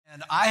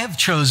And I have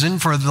chosen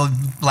for the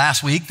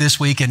last week, this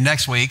week, and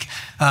next week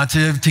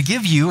to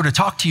give you or to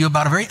talk to you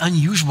about a very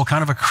unusual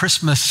kind of a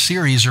Christmas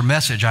series or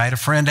message. I had a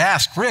friend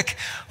ask, Rick,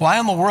 why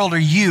in the world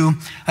did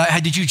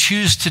you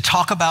choose to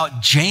talk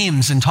about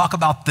James and talk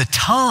about the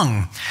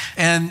tongue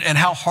and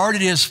how hard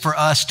it is for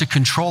us to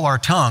control our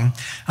tongue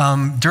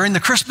during the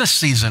Christmas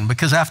season?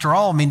 Because after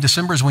all,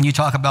 December is when you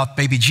talk about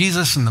baby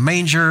Jesus and the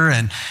manger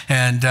and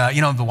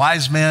the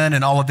wise men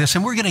and all of this.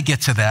 And we're going to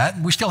get to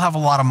that. We still have a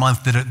lot of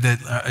month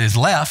that is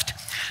left.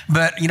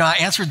 But, I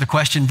answered the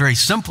question very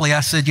simply.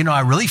 I said, I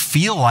really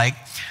feel like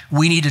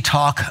we need to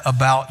talk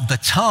about the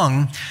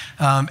tongue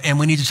and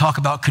we need to talk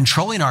about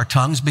controlling our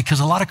tongues because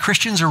a lot of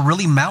Christians are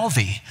really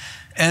mouthy.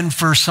 And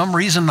for some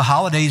reason, the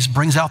holidays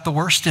brings out the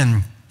worst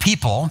in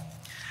people.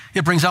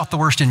 It brings out the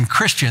worst in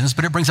Christians,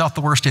 but it brings out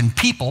the worst in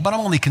people. But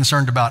I'm only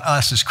concerned about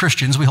us as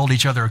Christians. We hold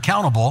each other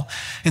accountable.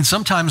 And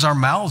sometimes our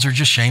mouths are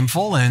just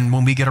shameful. And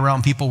when we get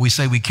around people we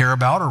say we care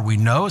about or we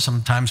know,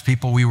 sometimes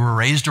people we were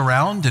raised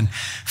around and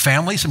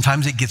family,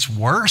 sometimes it gets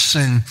worse.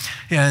 And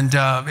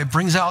it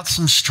brings out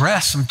some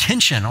stress, some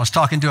tension. I was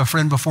talking to a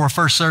friend before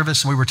first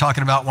service, and we were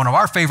talking about one of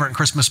our favorite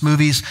Christmas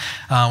movies,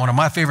 one of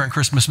my favorite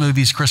Christmas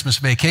movies, Christmas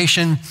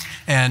Vacation.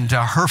 And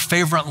her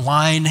favorite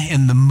line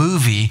in the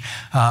movie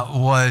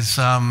was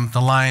the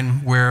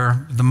line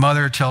where the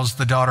mother tells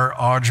the daughter,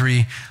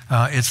 Audrey,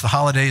 it's the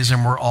holidays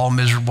and we're all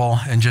miserable,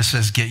 and just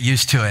says, get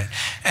used to it.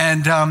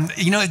 And,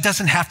 it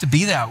doesn't have to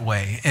be that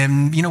way.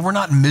 And, we're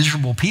not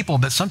miserable people,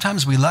 but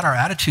sometimes we let our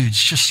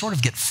attitudes just sort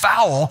of get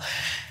foul.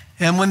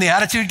 And when the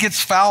attitude gets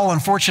foul,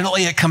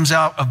 unfortunately, it comes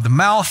out of the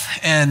mouth.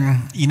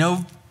 And,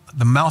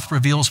 the mouth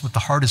reveals what the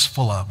heart is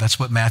full of. That's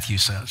what Matthew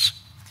says.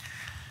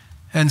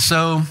 And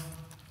so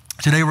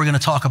today we're going to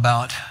talk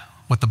about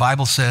what the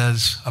Bible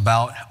says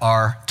about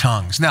our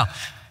tongues. Now,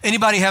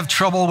 anybody have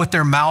trouble with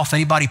their mouth?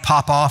 Anybody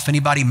pop off?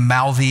 Anybody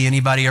mouthy?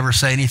 Anybody ever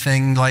say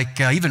anything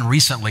like, even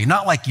recently,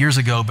 not like years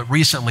ago, but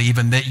recently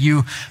even, that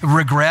you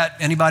regret?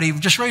 Anybody?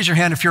 Just raise your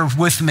hand if you're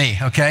with me,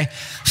 okay?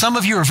 Some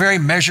of you are very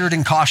measured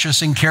and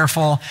cautious and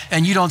careful,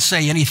 and you don't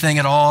say anything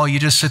at all. You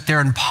just sit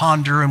there and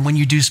ponder, and when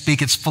you do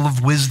speak, it's full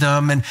of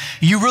wisdom. And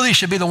you really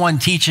should be the one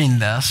teaching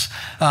this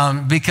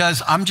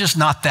because I'm just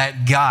not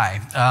that guy.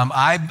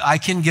 I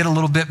can get a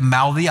little bit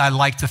mouthy. I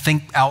like to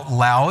think out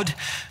loud.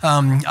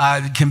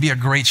 It can be a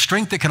great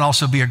strength. It can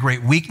also be a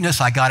great weakness.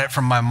 I got it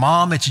from my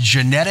mom. It's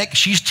genetic.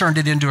 She's turned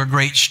it into a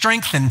great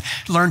strength and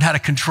learned how to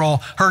control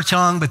her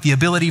tongue, but the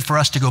ability for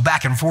us to go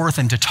back and forth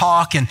and to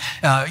talk. And,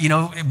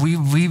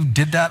 we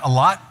did that a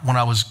lot when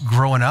I was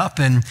growing up.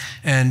 And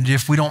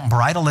if we don't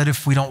bridle it,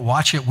 if we don't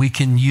watch it, we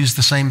can use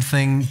the same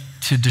thing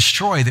to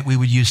destroy that we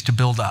would use to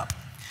build up.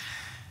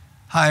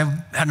 I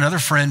had another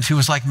friend who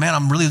was like, man,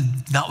 I'm really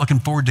not looking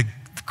forward to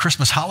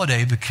Christmas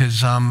holiday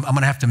because I'm going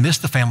to have to miss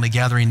the family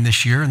gathering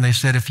this year. And they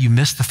said, if you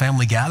miss the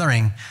family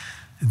gathering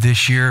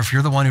this year, if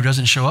you're the one who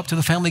doesn't show up to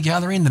the family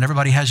gathering, then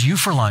everybody has you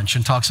for lunch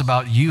and talks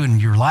about you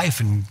and your life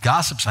and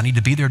gossips. I need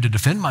to be there to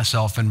defend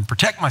myself and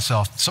protect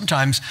myself.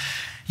 Sometimes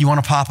you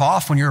want to pop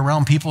off when you're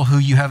around people who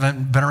you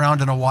haven't been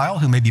around in a while,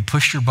 who maybe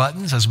push your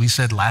buttons, as we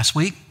said last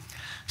week.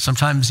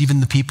 Sometimes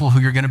even the people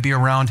who you're going to be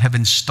around have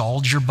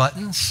installed your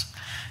buttons,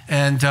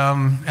 and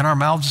our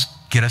mouths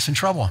get us in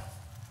trouble.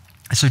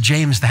 So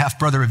James, the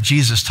half-brother of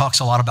Jesus,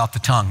 talks a lot about the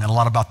tongue and a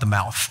lot about the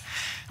mouth.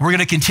 We're going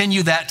to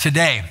continue that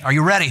today. Are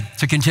you ready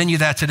to continue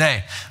that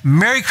today?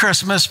 Merry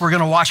Christmas. We're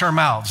going to watch our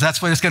mouths.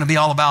 That's what it's going to be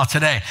all about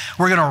today.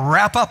 We're going to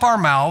wrap up our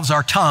mouths,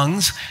 our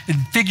tongues,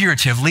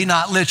 figuratively,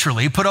 not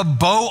literally, put a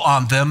bow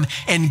on them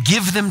and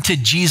give them to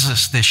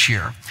Jesus this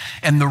year.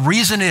 And the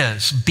reason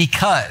is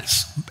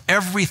because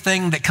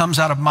everything that comes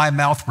out of my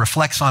mouth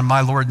reflects on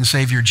my Lord and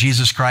Savior,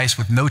 Jesus Christ,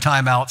 with no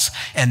timeouts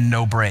and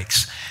no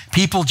breaks.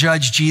 People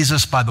judge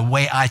Jesus by the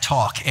way I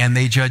talk, and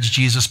they judge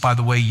Jesus by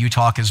the way you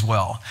talk as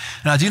well.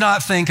 Now, do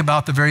not think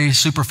about the very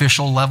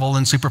superficial level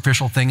and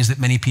superficial things that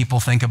many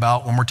people think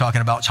about when we're talking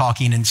about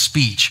talking and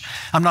speech.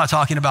 I'm not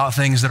talking about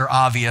things that are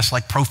obvious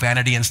like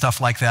profanity and stuff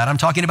like that. I'm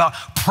talking about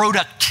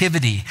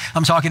productivity.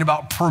 I'm talking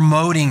about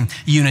promoting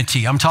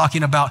unity. I'm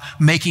talking about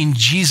making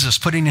Jesus,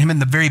 putting him in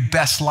the very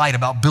best light,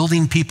 about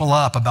building people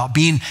up, about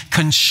being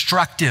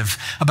constructive,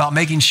 about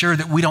making sure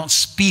that we don't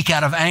speak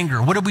out of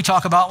anger. What did we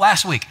talk about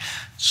last week?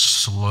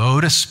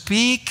 Slow to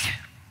speak,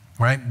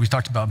 right? We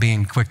talked about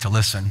being quick to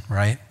listen,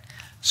 right?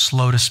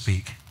 Slow to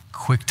speak,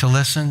 quick to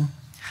listen,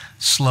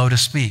 slow to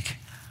speak.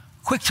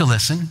 Quick to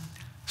listen,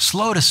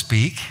 slow to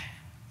speak,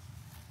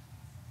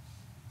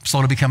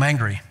 slow to become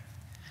angry.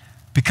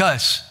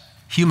 Because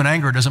human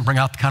anger doesn't bring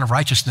out the kind of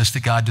righteousness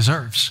that God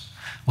deserves.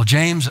 Well,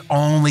 James,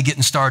 only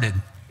getting started.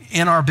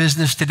 In our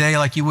business today,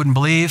 like you wouldn't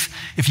believe,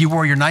 if you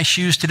wore your nice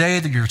shoes today,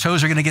 your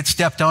toes are going to get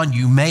stepped on.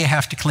 You may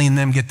have to clean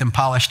them, get them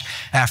polished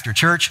after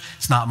church.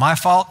 It's not my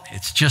fault.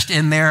 It's just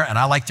in there, and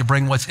I like to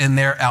bring what's in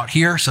there out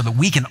here so that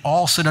we can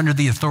all sit under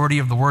the authority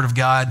of the Word of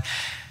God,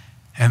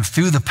 and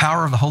through the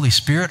power of the Holy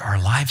Spirit, our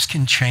lives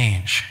can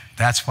change.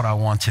 That's what I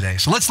want today.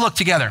 So let's look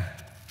together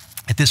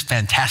at this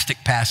fantastic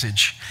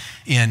passage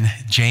in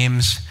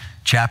James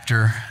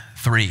chapter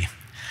 3.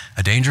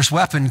 a dangerous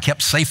weapon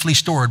kept safely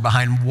stored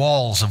behind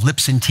walls of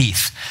lips and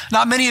teeth.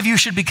 Not many of you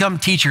should become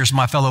teachers,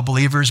 my fellow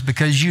believers,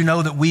 because you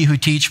know that we who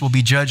teach will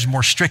be judged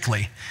more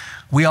strictly.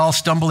 We all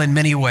stumble in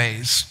many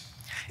ways.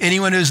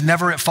 Anyone who's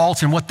never at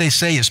fault in what they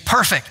say is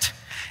perfect,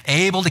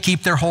 able to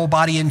keep their whole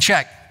body in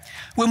check.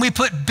 When we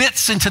put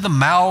bits into the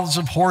mouths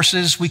of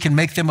horses, we can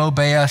make them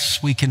obey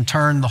us. We can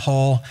turn the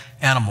whole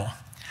animal.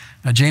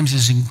 Now, James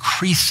is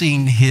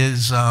increasing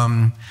his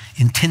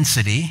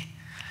intensity,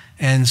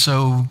 and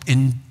so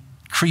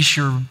increase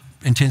your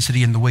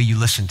intensity in the way you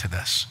listen to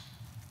this.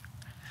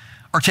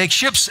 Or take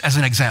ships as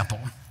an example.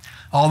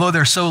 Although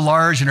they're so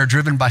large and are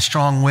driven by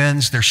strong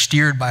winds, they're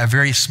steered by a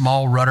very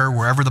small rudder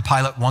wherever the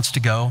pilot wants to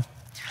go.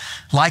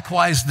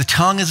 Likewise, the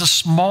tongue is a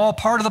small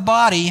part of the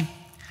body,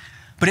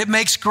 but it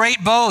makes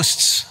great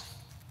boasts.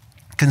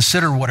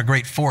 Consider what a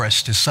great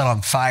forest is set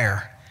on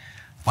fire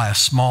by a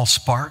small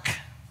spark.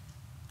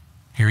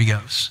 Here he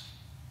goes.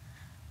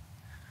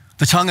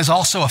 The tongue is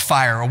also a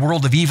fire, a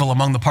world of evil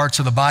among the parts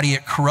of the body.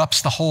 It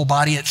corrupts the whole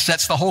body. It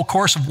sets the whole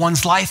course of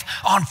one's life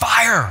on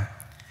fire,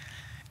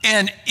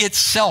 and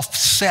itself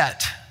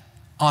set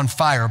on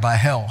fire by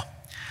hell.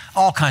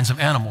 All kinds of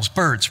animals,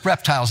 birds,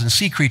 reptiles, and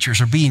sea creatures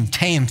are being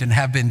tamed and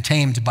have been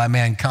tamed by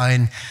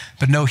mankind,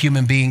 but no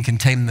human being can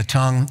tame the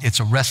tongue. It's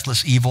a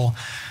restless evil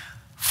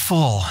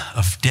full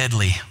of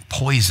deadly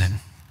poison.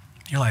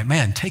 You're like,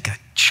 man, take a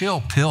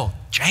chill pill.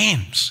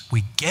 James,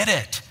 we get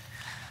it.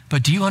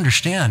 But do you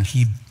understand?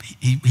 He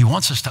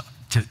wants us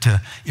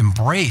to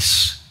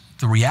embrace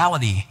the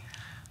reality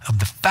of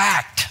the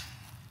fact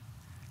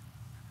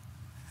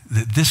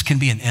that this can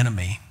be an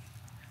enemy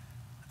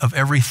of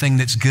everything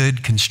that's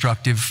good,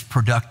 constructive,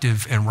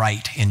 productive, and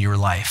right in your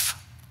life.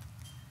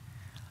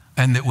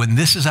 And that when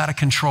this is out of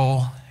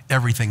control,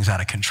 everything's out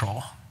of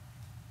control.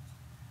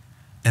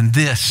 And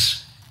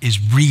this is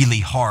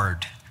really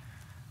hard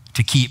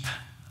to keep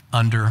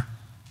under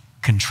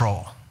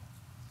control.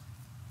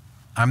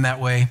 I'm that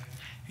way,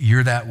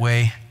 you're that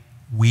way,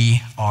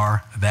 we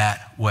are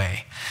that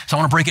way. So I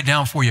want to break it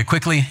down for you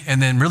quickly,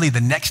 and then really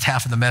the next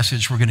half of the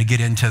message, we're going to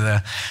get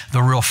into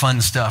the real fun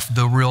stuff,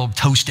 the real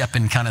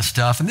toe-stepping kind of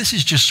stuff. And this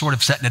is just sort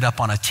of setting it up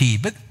on a tee,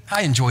 but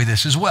I enjoy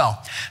this as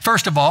well.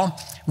 First of all,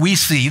 we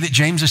see that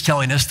James is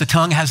telling us the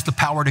tongue has the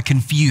power to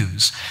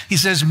confuse. He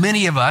says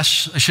many of us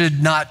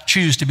should not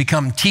choose to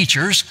become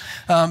teachers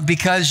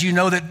because you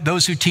know that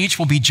those who teach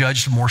will be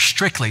judged more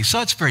strictly.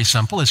 So it's very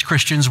simple. As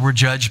Christians, we're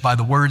judged by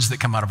the words that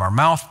come out of our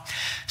mouth.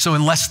 So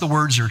unless the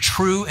words are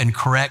true and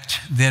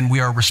correct, then we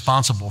are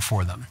responsible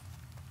for them.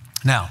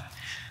 Now,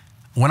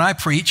 when I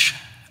preach,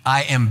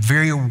 I am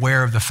very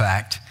aware of the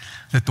fact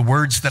that the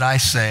words that I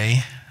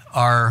say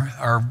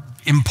are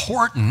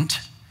important,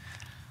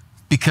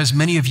 because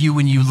many of you,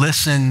 when you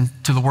listen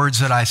to the words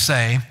that I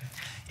say,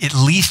 at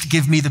least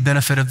give me the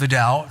benefit of the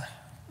doubt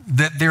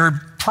that they're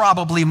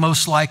probably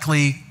most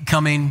likely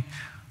coming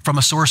from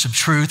a source of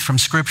truth, from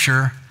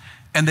Scripture,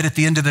 and that at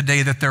the end of the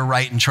day that they're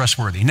right and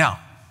trustworthy. Now,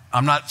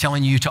 I'm not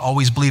telling you to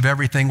always believe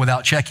everything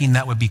without checking.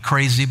 That would be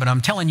crazy, but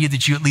I'm telling you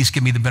that you at least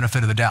give me the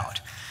benefit of the doubt.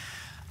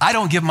 I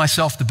don't give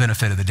myself the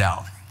benefit of the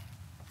doubt.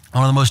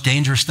 One of the most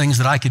dangerous things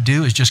that I could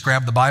do is just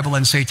grab the Bible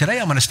and say, today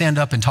I'm going to stand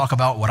up and talk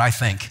about what I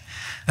think.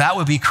 That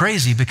would be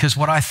crazy, because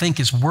what I think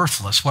is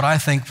worthless. What I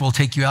think will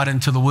take you out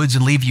into the woods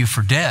and leave you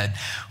for dead.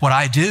 What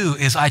I do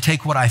is I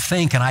take what I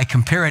think and I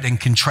compare it and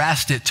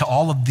contrast it to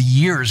all of the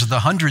years, the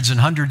hundreds and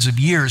hundreds of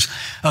years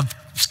of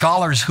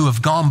scholars who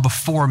have gone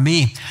before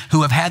me,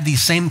 who have had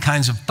these same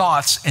kinds of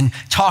thoughts and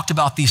talked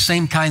about these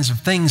same kinds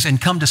of things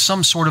and come to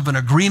some sort of an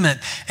agreement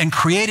and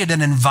created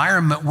an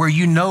environment where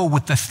you know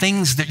with the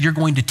things that you're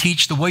going to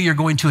teach, the way you're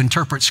going to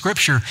interpret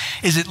Scripture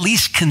is at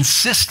least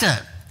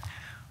consistent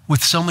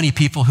with so many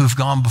people who've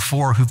gone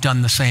before, who've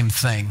done the same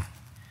thing.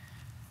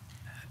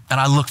 And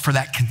I look for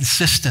that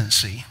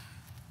consistency,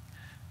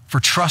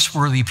 for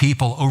trustworthy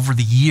people over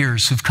the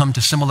years who've come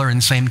to similar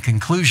and same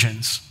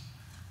conclusions.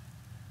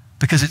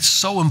 Because it's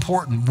so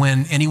important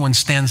when anyone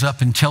stands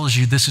up and tells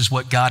you this is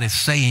what God is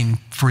saying,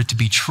 for it to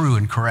be true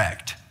and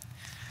correct.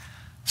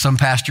 Some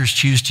pastors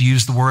choose to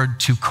use the word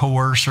to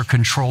coerce or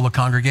control a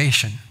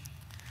congregation.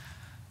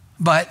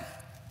 But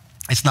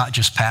it's not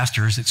just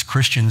pastors, it's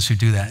Christians who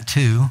do that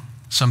too.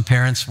 Some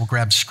parents will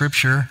grab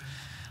Scripture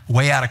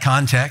way out of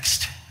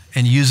context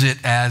and use it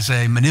as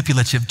a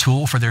manipulative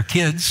tool for their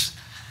kids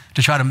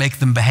to try to make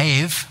them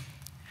behave,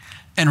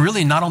 and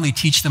really not only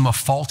teach them a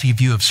faulty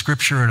view of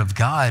Scripture and of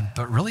God,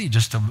 but really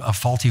just a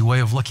faulty way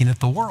of looking at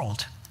the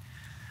world.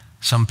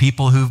 Some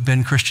people who've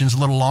been Christians a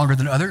little longer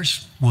than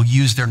others will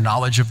use their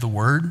knowledge of the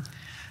Word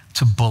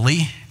to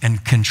bully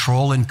and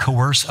control and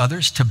coerce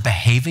others to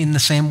behaving the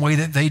same way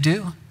that they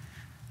do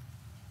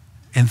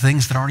in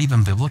things that aren't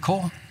even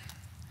biblical,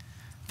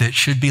 that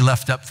should be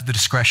left up to the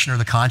discretion or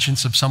the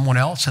conscience of someone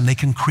else, and they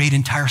can create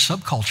entire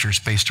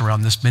subcultures based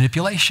around this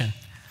manipulation.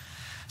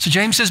 So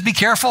James says, be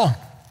careful.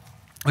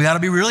 We got to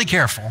be really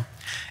careful.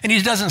 And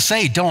he doesn't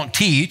say don't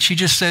teach. He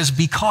just says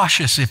be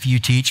cautious if you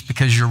teach,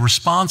 because you're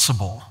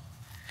responsible.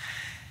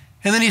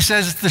 And then he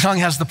says the tongue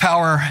has the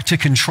power to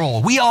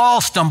control. We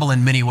all stumble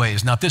in many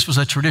ways. Now, if this was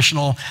a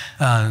traditional,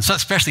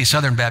 especially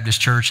Southern Baptist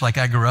church like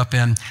I grew up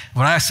in,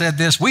 when I said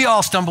this, we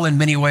all stumble in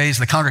many ways,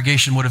 the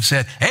congregation would have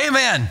said,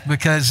 amen,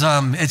 because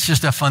it's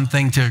just a fun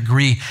thing to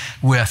agree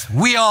with.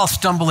 We all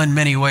stumble in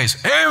many ways.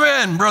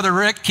 Amen, Brother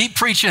Rick, keep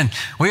preaching.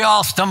 We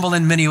all stumble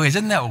in many ways.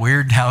 Isn't that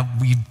weird how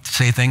we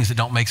say things that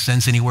don't make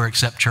sense anywhere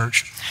except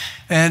church?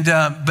 And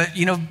but,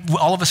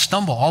 all of us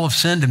stumble. All have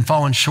sinned and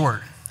fallen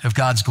short of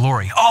God's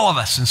glory, all of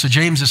us. And so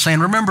James is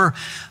saying, remember,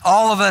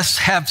 all of us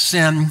have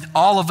sinned.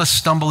 All of us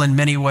stumble in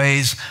many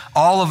ways.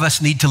 All of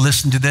us need to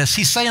listen to this.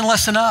 He's saying,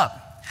 listen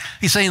up.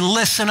 He's saying,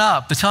 listen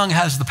up. The tongue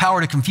has the power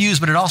to confuse,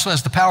 but it also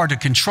has the power to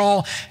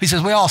control. He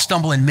says, we all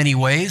stumble in many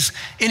ways.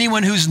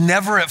 Anyone who's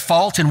never at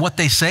fault in what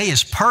they say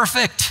is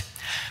perfect,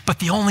 but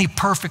the only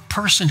perfect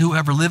person who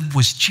ever lived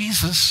was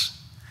Jesus.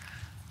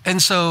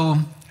 And so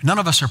none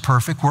of us are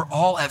perfect. We're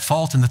all at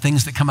fault in the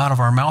things that come out of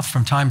our mouth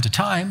from time to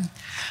time.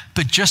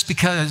 But just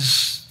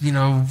because,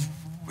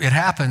 it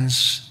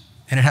happens,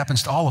 and it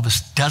happens to all of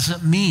us,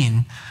 doesn't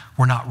mean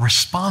we're not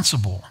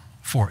responsible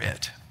for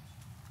it.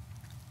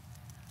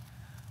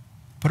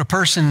 But a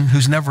person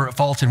who's never at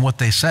fault in what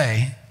they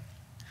say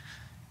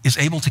is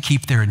able to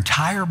keep their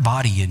entire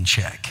body in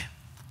check.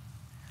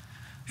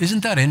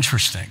 Isn't that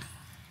interesting?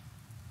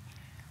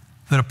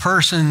 That a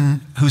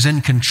person who's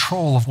in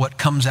control of what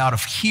comes out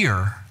of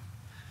here,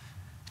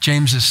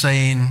 James is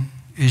saying,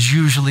 is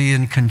usually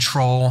in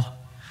control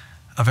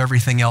of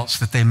everything else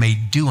that they may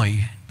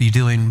be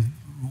doing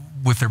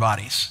with their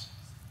bodies.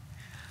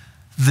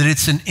 That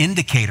it's an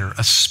indicator,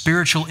 a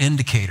spiritual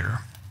indicator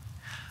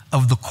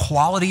of the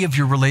quality of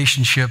your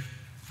relationship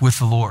with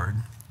the Lord,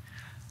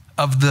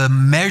 of the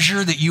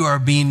measure that you are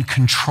being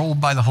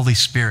controlled by the Holy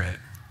Spirit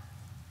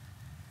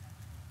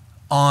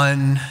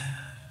on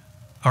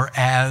or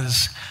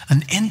as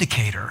an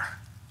indicator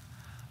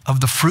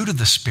of the fruit of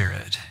the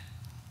Spirit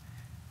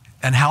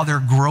and how they're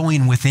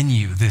growing within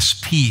you, this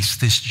peace,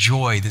 this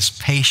joy, this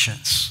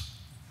patience,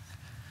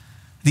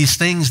 these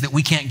things that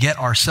we can't get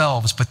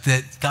ourselves, but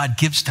that God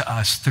gives to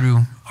us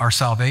through our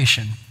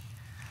salvation,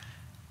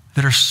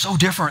 that are so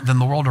different than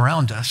the world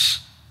around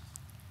us.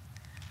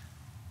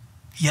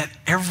 Yet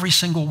every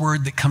single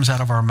word that comes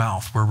out of our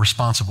mouth, we're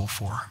responsible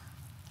for.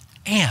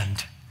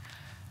 And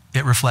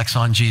it reflects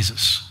on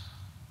Jesus.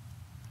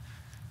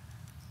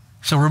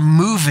 So we're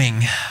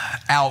moving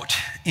out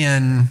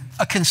in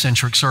a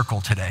concentric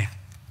circle today.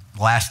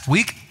 Last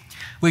week,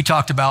 we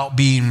talked about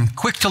being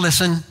quick to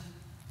listen,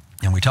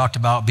 and we talked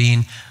about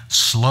being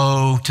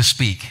slow to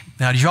speak.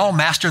 Now, did you all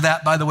master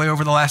that, by the way,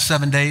 over the last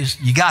 7 days?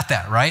 You got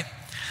that, right?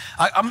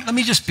 Let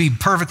me just be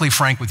perfectly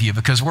frank with you,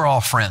 because we're all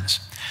friends.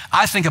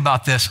 I think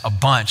about this a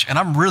bunch, and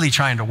I'm really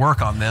trying to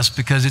work on this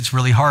because it's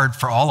really hard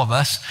for all of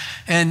us.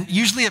 And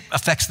usually it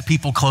affects the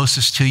people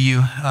closest to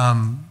you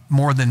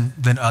more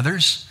than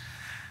others.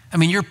 I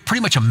mean, you're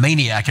pretty much a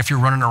maniac if you're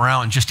running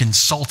around just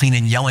insulting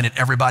and yelling at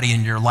everybody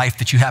in your life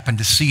that you happen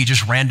to see,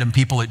 just random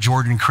people at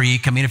Jordan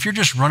Creek. I mean, if you're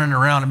just running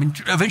around,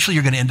 eventually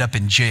you're going to end up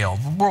in jail.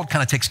 The world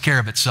kind of takes care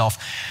of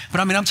itself. But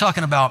I'm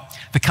talking about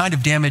the kind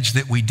of damage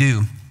that we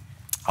do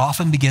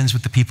often begins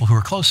with the people who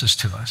are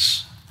closest to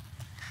us.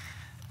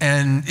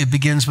 And it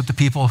begins with the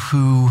people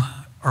who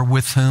are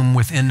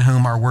within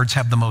whom our words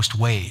have the most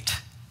weight.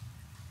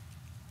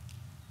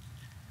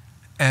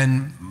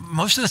 And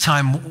most of the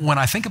time when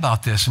I think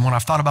about this, and when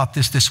I've thought about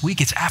this week,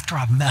 it's after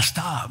I've messed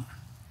up.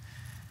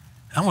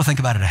 I don't want to think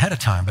about it ahead of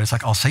time, but it's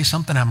like I'll say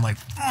something, I'm like,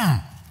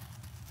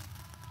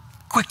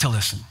 quick to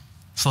listen,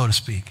 slow to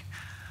speak.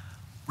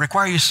 Rick,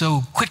 why are you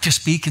so quick to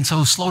speak and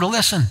so slow to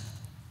listen?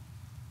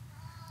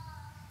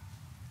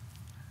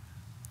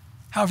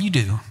 How did you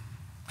do?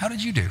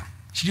 Did you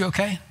do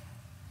okay?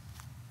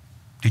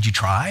 Did you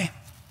try?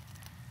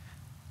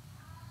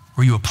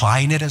 Were you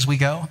applying it as we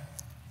go?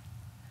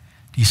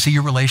 Do you see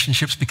your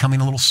relationships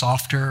becoming a little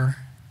softer?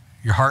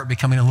 Your heart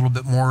becoming a little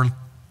bit more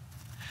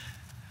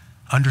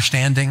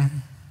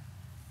understanding?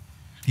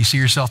 Do you see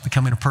yourself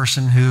becoming a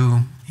person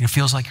who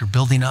feels like you're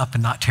building up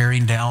and not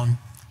tearing down?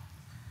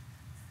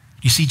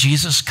 Do you see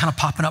Jesus kind of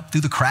popping up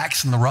through the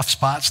cracks and the rough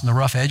spots and the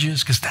rough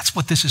edges? Because that's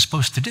what this is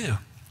supposed to do.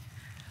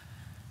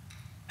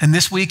 And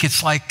this week,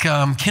 it's like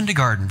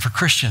kindergarten for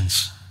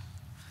Christians.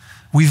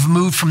 We've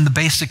moved from the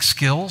basic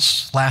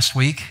skills last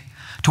week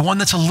to one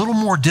that's a little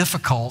more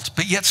difficult,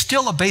 but yet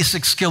still a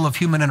basic skill of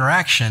human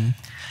interaction.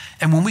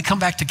 And when we come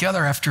back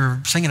together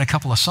after singing a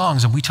couple of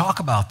songs and we talk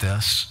about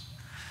this,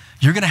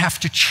 you're going to have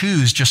to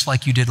choose just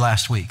like you did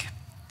last week.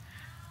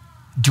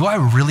 Do I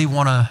really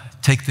want to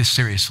take this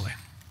seriously?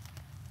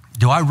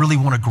 Do I really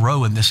want to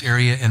grow in this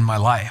area in my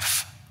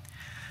life?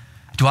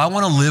 Do I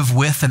want to live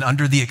with and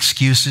under the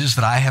excuses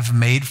that I have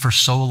made for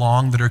so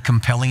long that are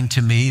compelling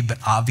to me but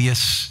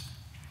obvious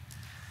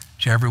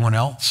to everyone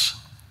else?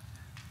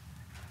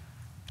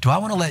 Do I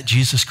want to let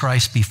Jesus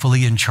Christ be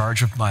fully in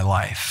charge of my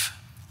life?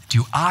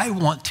 Do I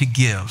want to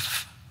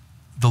give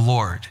the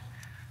Lord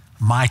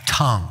my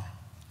tongue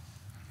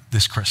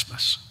this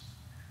Christmas?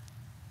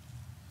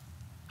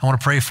 I want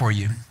to pray for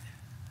you,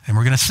 and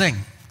we're going to sing.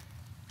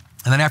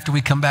 And then after we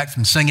come back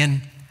from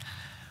singing,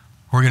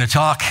 We're going to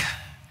talk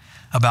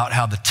about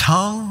how the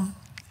tongue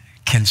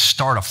can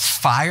start a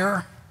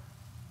fire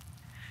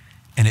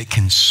and it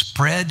can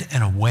spread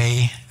in a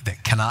way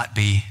that cannot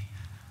be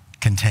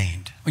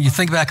contained. When you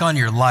think back on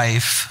your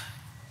life,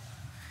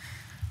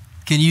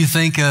 can you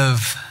think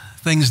of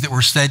things that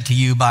were said to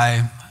you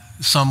by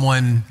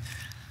someone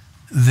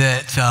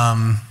that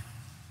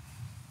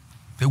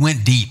that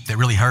went deep, that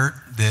really hurt,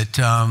 that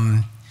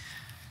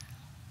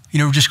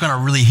were just going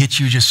to really hit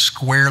you just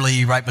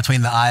squarely right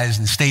between the eyes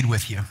and stayed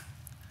with you?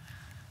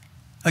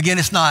 Again,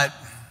 it's not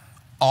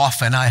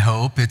often, I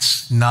hope.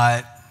 It's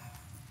not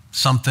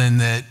something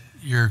that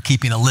you're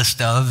keeping a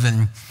list of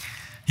and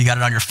you got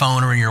it on your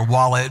phone or in your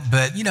wallet,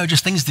 but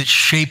just things that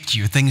shaped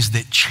you, things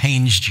that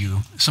changed you.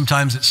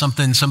 Sometimes it's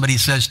something somebody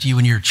says to you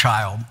when you're a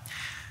child,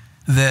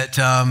 that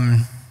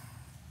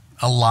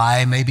a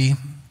lie maybe,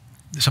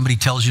 somebody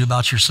tells you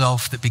about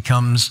yourself that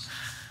becomes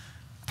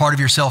part of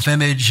your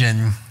self-image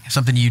and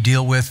something you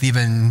deal with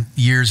even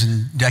years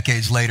and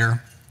decades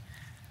later.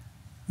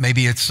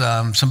 Maybe it's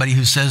somebody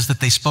who says that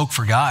they spoke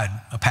for God,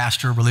 a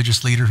pastor, a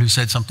religious leader who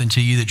said something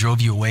to you that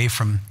drove you away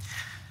from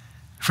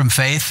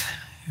faith,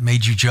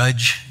 made you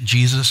judge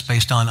Jesus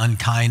based on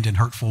unkind and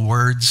hurtful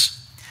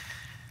words.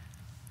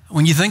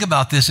 When you think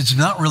about this, it's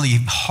not really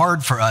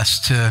hard for us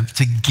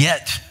to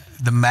get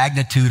the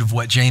magnitude of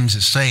what James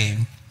is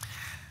saying.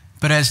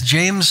 But as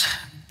James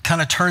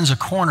kind of turns a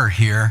corner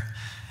here,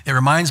 it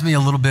reminds me a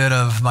little bit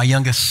of my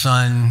youngest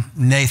son,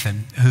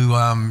 Nathan, who,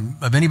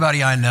 of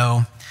anybody I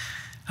know,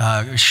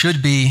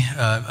 should be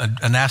a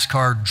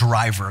NASCAR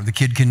driver. The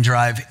kid can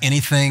drive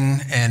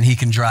anything, and he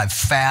can drive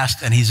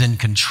fast, and he's in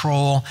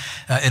control.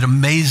 It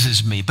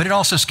amazes me, but it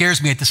also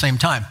scares me at the same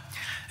time.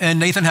 And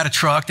Nathan had a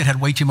truck that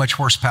had way too much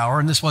horsepower,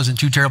 and this wasn't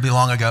too terribly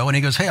long ago. And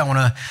he goes, "Hey, I want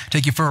to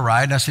take you for a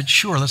ride." And I said,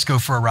 "Sure, let's go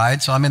for a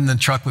ride." So I'm in the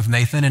truck with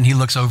Nathan, and he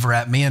looks over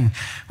at me, and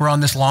we're on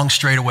this long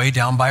straightaway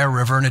down by a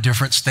river in a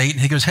different state. And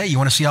he goes, "Hey, you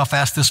want to see how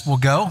fast this will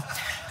go?"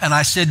 And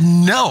I said,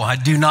 "No, I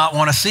do not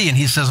want to see." And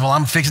he says, "Well,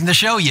 I'm fixing to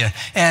show you."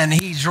 And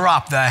he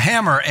dropped the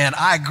hammer, and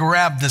I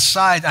grabbed the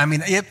side. I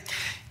mean,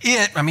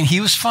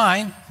 he was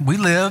fine. We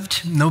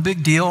lived, no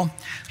big deal.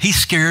 He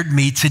scared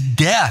me to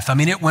death. I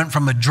mean, it went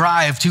from a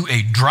drive to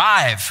a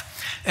drive.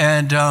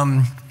 And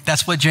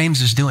that's what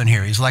James is doing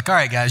here. He's like, "All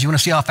right, guys, you want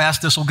to see how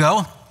fast this will go?"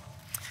 And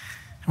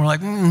we're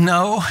like,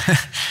 "No."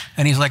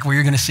 And he's like, "Well,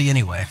 you're going to see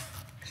anyway."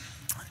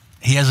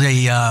 He has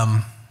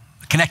a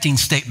connecting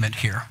statement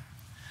here.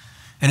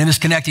 And in this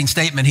connecting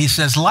statement, he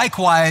says,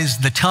 "Likewise,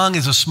 the tongue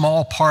is a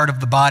small part of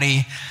the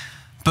body,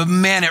 but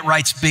man, it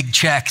writes big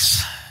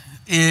checks.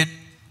 It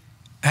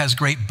has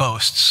great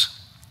boasts."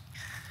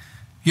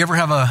 You ever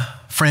have a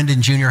friend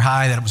in junior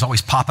high that was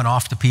always popping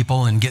off to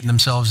people and getting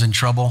themselves in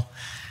trouble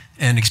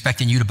and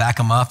expecting you to back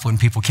them up when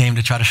people came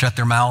to try to shut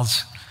their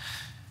mouths?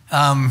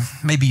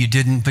 Maybe you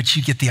didn't, but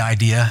you get the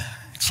idea.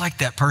 It's like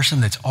that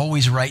person that's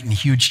always writing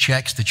huge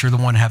checks that you're the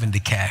one having to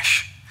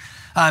cash.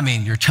 I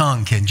mean, your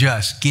tongue can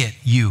just get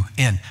you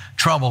in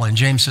trouble. And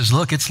James says,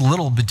 look, it's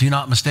little, but do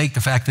not mistake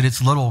the fact that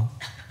it's little.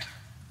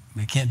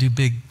 It can't do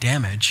big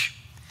damage.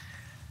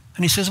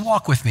 And he says,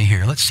 walk with me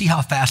here. Let's see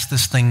how fast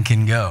this thing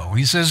can go.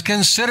 He says,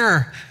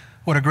 consider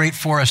what a great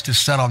forest is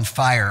set on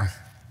fire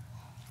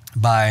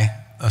by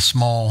a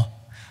small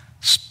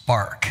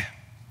spark.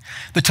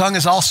 The tongue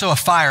is also a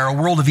fire, a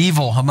world of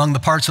evil among the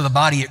parts of the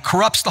body. It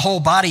corrupts the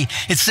whole body.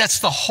 It sets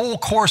the whole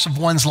course of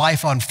one's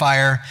life on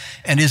fire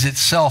and is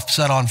itself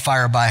set on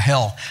fire by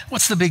hell.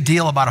 What's the big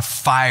deal about a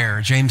fire?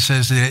 James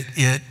says that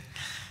it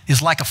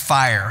is like a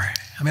fire.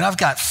 I mean, I've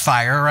got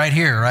fire right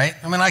here, right?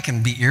 I mean, I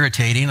can be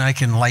irritating. I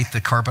can light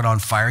the carpet on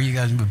fire. You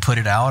guys would put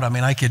it out. I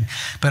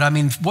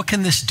mean, what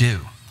can this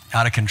do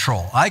out of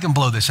control? I can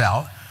blow this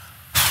out.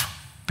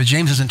 But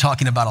James isn't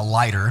talking about a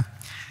lighter.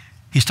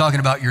 He's talking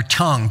about your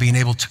tongue being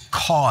able to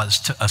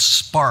cause a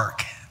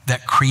spark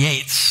that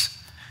creates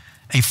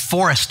a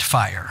forest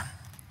fire.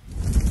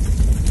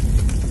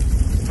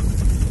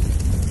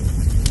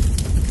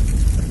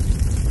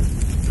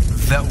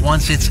 That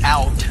once it's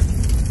out,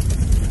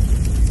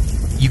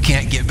 you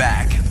can't get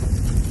back.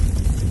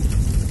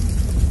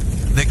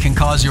 That can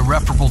cause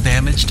irreparable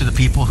damage to the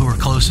people who are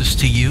closest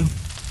to you,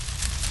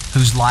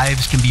 whose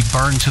lives can be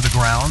burned to the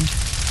ground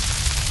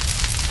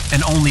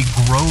and only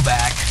grow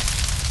back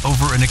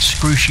over an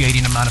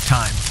excruciating amount of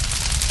time.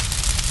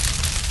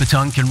 The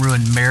tongue can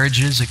ruin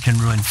marriages, it can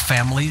ruin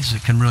families,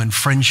 it can ruin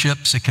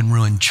friendships, it can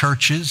ruin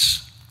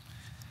churches.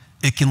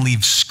 It can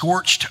leave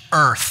scorched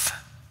earth.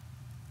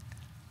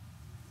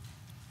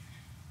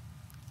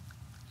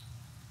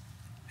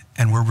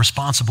 And we're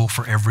responsible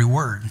for every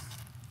word.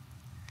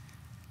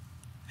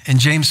 And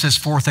James says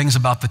 4 things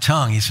about the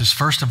tongue. He says,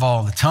 first of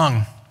all, the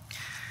tongue,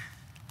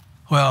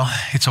 well,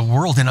 it's a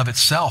world in of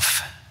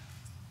itself.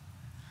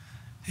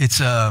 It's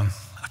a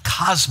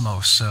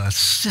cosmos, a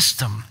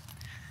system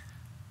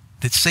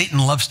that Satan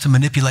loves to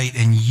manipulate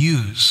and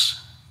use,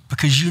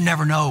 because you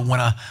never know when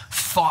a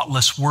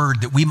thoughtless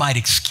word that we might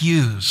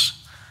excuse.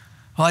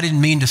 Well, I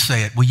didn't mean to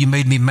say it. Well, you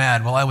made me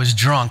mad. Well, I was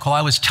drunk. Well,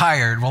 I was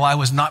tired. Well, I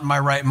was not in my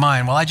right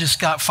mind. Well, I just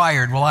got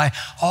fired. Well,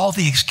 all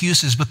the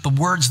excuses, but the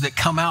words that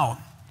come out.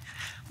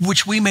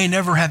 which we may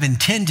never have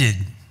intended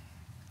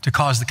to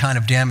cause the kind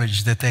of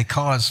damage that they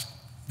cause,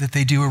 that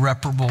they do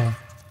irreparable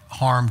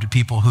harm to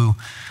people who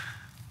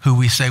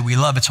we say we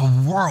love. It's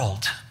a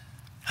world,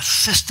 a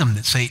system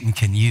that Satan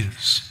can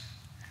use.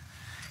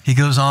 He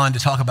goes on to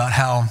talk about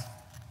how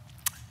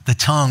the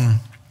tongue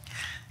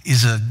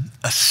is a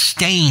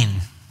stain,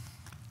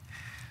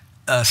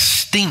 a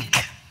stink.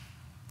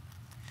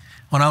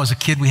 When I was a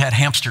kid, we had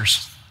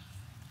hamsters.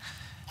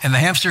 And the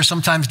hamsters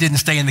sometimes didn't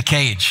stay in the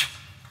cage.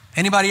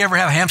 Anybody ever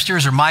have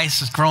hamsters or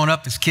mice as growing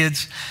up as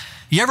kids?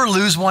 You ever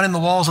lose one in the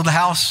walls of the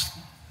house?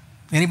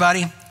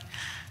 Anybody?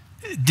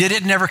 Did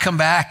it never come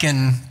back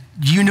and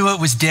you knew it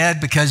was dead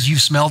because you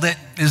smelled it?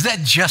 Is that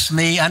just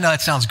me? I know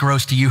that sounds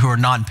gross to you who are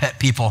non-pet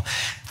people.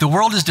 The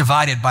world is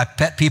divided by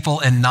pet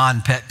people and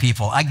non-pet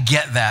people. I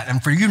get that.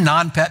 And for you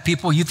non-pet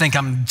people, you think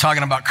I'm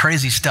talking about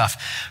crazy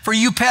stuff. For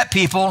you pet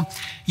people,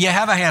 you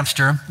have a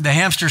hamster. The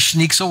hamster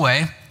sneaks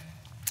away.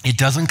 It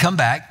doesn't come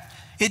back.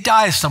 It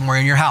dies somewhere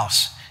in your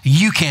house.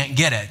 You can't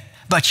get it,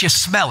 but you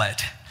smell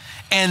it.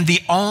 And the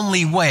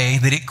only way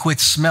that it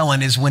quits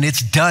smelling is when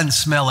it's done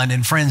smelling.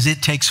 And friends,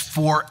 it takes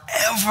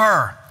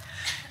forever.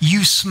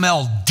 You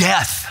smell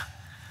death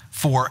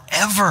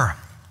forever.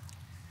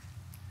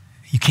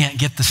 You can't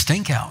get the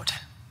stink out.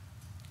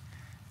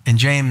 And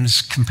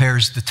James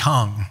compares the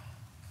tongue,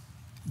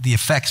 the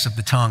effects of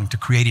the tongue, to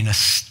creating a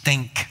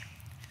stink.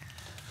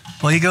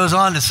 Well, he goes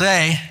on to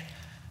say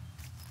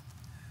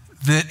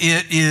that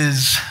it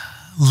is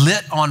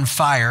lit on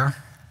fire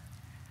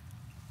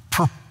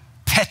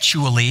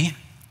perpetually,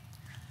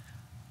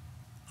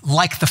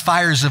 like the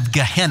fires of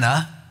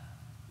Gehenna.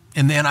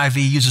 And the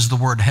NIV uses the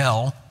word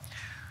hell,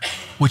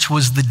 which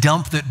was the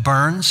dump that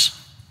burns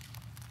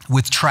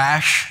with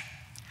trash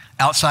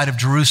outside of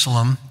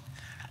Jerusalem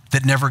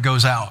that never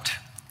goes out.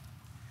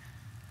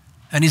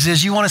 And he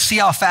says, you want to see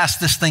how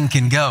fast this thing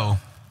can go?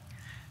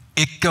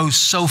 It goes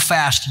so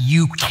fast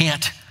you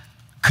can't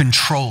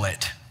control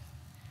it.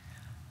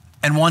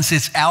 And once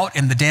it's out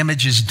and the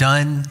damage is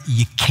done,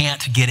 you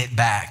can't get it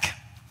back.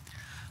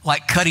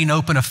 Like cutting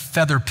open a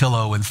feather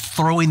pillow and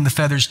throwing the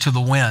feathers to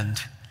the wind.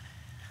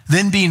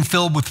 Then being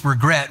filled with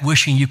regret,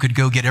 wishing you could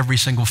go get every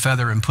single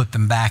feather and put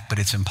them back, but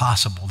it's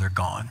impossible, they're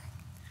gone.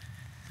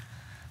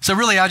 So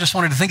really, I just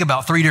wanted to think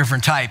about three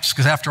different types,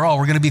 because after all,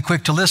 we're going to be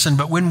quick to listen,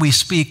 but when we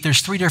speak,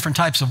 there's three different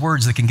types of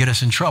words that can get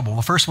us in trouble.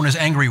 The first one is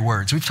angry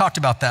words. We've talked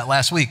about that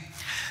last week.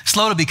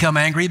 Slow to become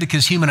angry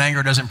because human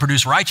anger doesn't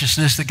produce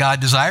righteousness that God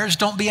desires.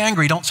 Don't be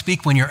angry. Don't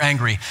speak when you're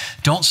angry.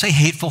 Don't say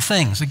hateful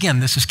things. Again,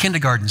 this is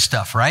kindergarten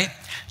stuff, right?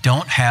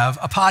 Don't have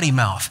a potty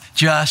mouth.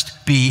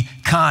 Just be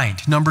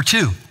kind. Number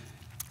two,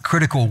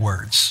 critical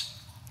words.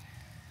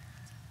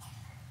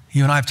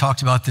 You and I have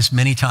talked about this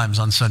many times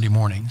on Sunday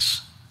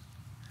mornings.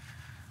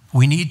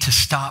 We need to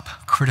stop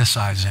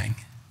criticizing.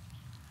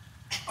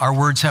 Our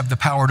words have the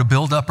power to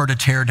build up or to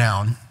tear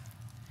down.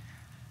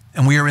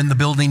 And we are in the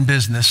building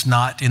business,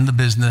 not in the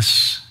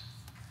business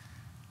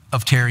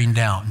of tearing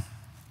down.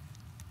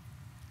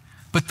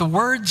 But the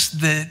words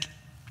that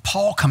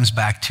Paul comes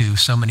back to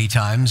so many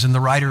times, and the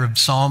writer of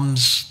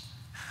Psalms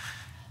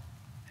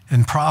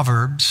and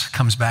Proverbs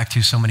comes back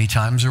to so many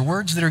times, are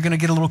words that are going to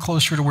get a little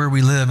closer to where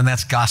we live, and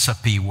that's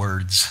gossipy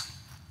words.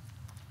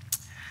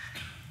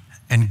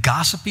 And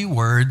gossipy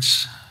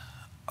words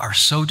are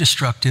so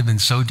destructive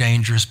and so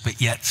dangerous, but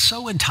yet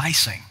so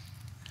enticing.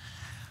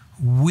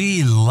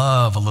 We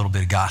love a little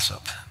bit of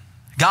gossip.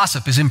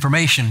 Gossip is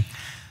information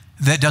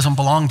that doesn't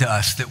belong to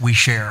us that we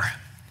share.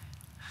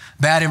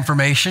 Bad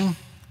information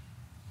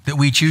that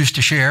we choose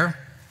to share.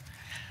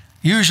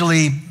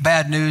 Usually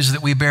bad news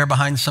that we bear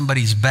behind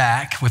somebody's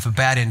back with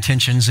bad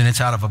intentions, and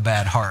it's out of a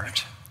bad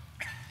heart.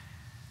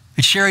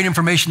 It's sharing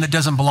information that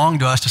doesn't belong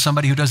to us to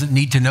somebody who doesn't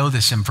need to know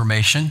this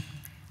information.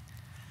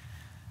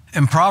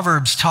 And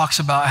Proverbs talks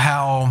about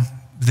how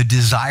the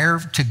desire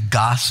to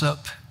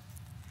gossip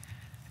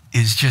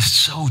is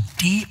just so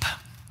deep.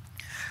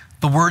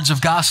 The words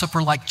of gossip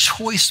are like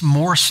choice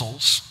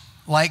morsels,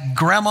 like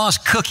grandma's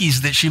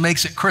cookies that she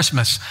makes at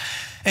Christmas.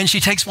 And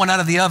she takes one out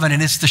of the oven,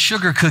 and it's the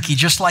sugar cookie,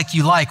 just like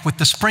you like, with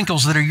the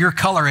sprinkles that are your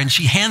color. And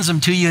she hands them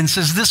to you and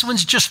says, this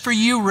one's just for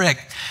you, Rick.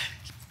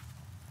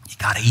 You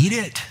got to eat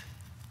it.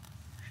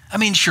 I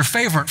mean, it's your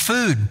favorite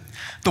food.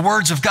 The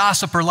words of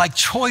gossip are like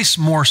choice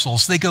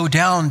morsels. They go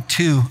down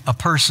to a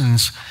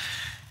person's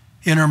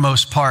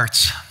innermost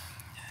parts.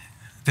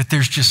 That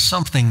there's just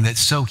something that's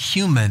so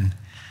human,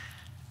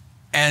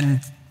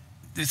 and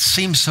it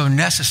seems so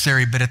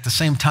necessary, but at the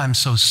same time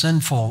so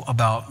sinful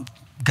about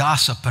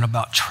gossip and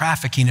about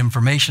trafficking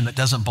information that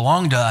doesn't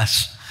belong to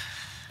us,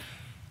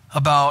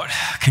 about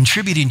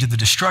contributing to the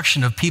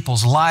destruction of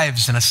people's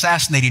lives and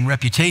assassinating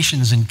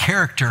reputations and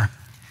character.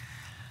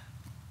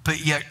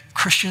 But yet,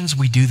 Christians,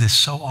 we do this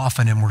so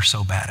often and we're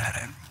so bad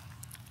at it.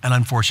 And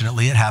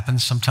unfortunately, it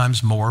happens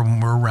sometimes more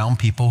when we're around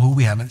people who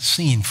we haven't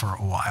seen for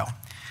a while.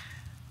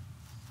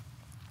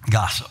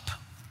 Gossip.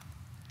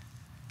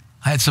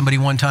 I had somebody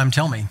one time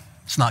tell me,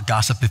 it's not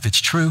gossip if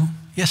it's true.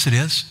 Yes, it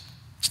is.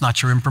 It's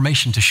not your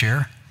information to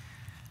share,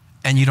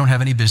 and you don't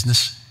have any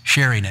business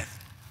sharing it.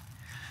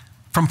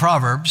 from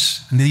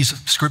Proverbs, and these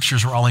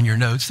scriptures are all in your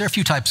notes, there are a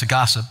few types of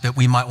gossip that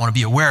we might want to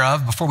be aware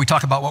of before we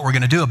talk about what we're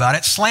going to do about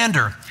it.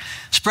 Slander,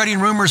 spreading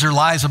rumors or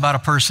lies about a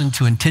person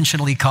to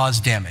intentionally cause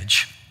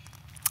damage.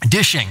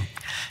 Dishing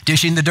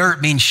the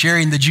dirt means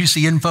sharing the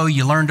juicy info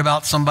you learned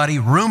about somebody.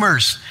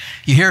 Rumors,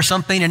 you hear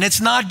something and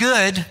it's not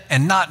good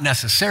and not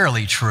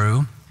necessarily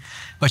true,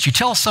 but you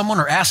tell someone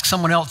or ask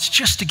someone else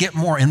just to get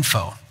more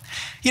info.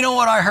 You know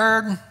what I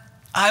heard?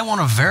 I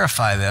want to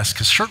verify this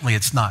because certainly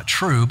it's not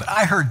true, but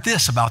I heard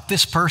this about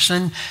this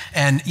person,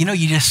 and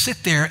you just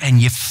sit there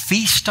and you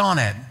feast on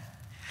it.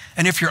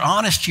 And if you're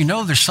honest,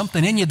 there's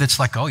something in you that's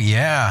like, oh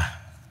yeah.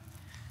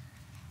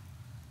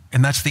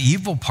 And that's the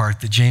evil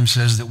part that James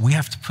says that we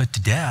have to put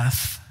to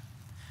death,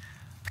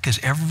 because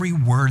every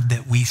word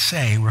that we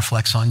say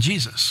reflects on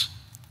Jesus.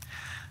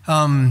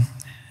 You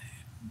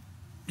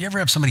ever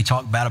have somebody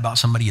talk bad about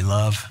somebody you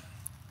love?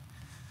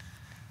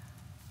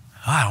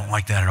 I don't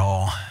like that at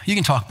all. You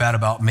can talk bad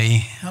about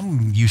me.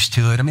 I'm used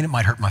to it. It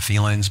might hurt my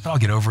feelings, but I'll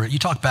get over it. You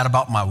talk bad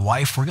about my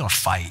wife, we're going to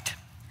fight.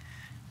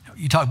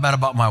 You talk bad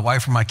about my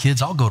wife or my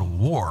kids, I'll go to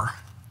war.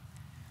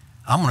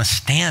 I'm going to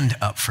stand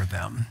up for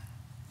them.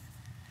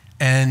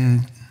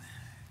 And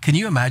can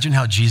you imagine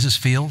how Jesus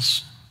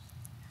feels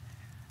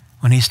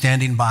when he's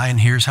standing by and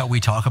hears how we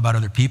talk about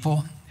other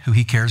people, who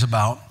he cares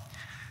about,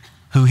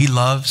 who he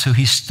loves, who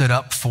he stood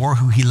up for,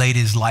 who he laid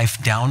his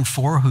life down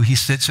for, who he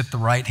sits at the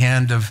right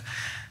hand of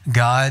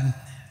God,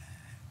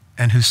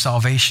 and whose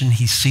salvation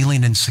he's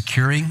sealing and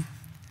securing,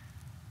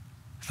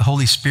 the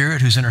Holy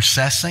Spirit who's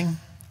intercessing,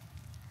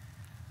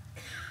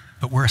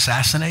 but we're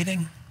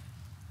assassinating?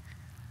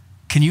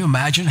 Can you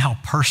imagine how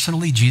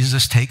personally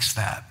Jesus takes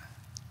that?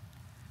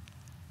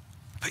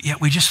 But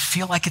yet we just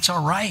feel like it's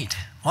all right.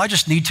 Well, I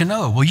just need to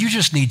know. Well, you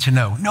just need to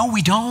know. No,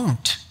 we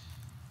don't.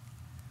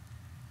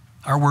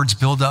 Our words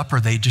build up or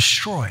they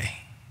destroy.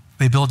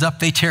 They build up,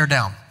 they tear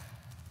down.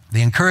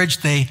 They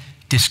encourage, they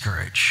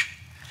discourage.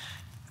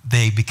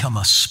 They become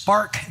a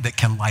spark that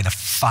can light a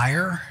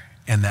fire,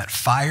 and that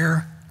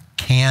fire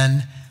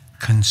can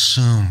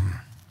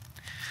consume.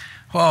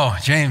 Whoa,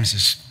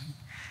 James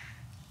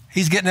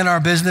he's getting in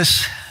our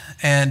business,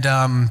 and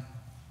I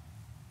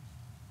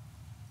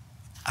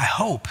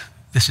hope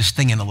this is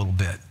stinging a little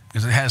bit,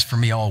 because it has for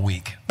me all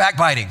week.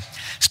 Backbiting,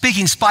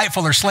 speaking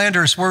spiteful or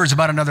slanderous words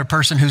about another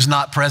person who's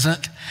not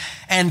present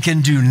and can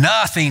do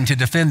nothing to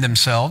defend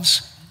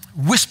themselves.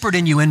 Whispered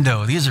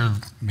innuendo, these are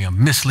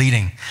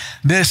misleading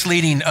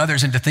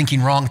others into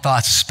thinking wrong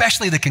thoughts,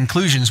 especially the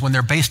conclusions when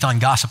they're based on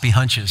gossipy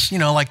hunches.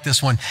 Like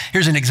this one.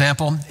 Here's an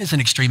example. It's an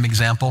extreme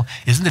example.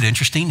 Isn't it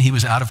interesting? He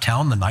was out of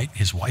town the night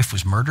his wife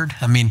was murdered.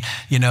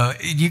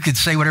 You could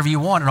say whatever you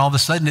want, and all of a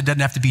sudden it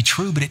doesn't have to be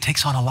true, but it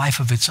takes on a life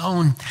of its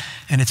own,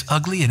 and it's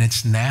ugly and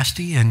it's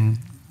nasty, and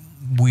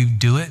we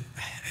do it,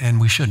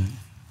 and we shouldn't.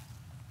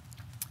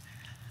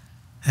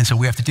 And so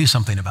we have to do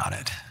something about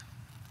it.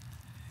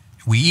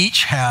 We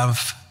each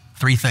have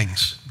 3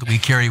 things that we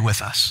carry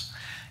with us.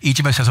 Each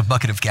of us has a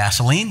bucket of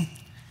gasoline.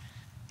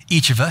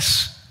 Each of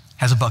us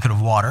has a bucket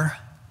of water.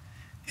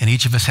 And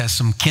each of us has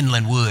some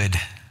kindling wood,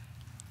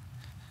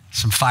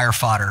 some fire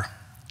fodder.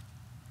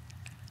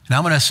 Now,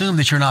 I'm going to assume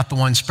that you're not the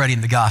one spreading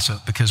the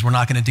gossip, because we're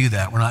not going to do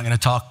that. We're not going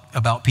to talk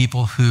about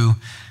people who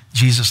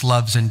Jesus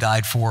loves and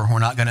died for. We're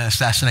not going to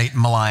assassinate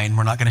and malign.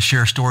 We're not going to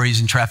share stories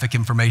and traffic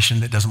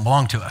information that doesn't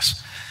belong to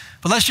us.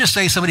 But let's just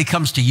say somebody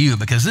comes to you,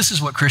 because this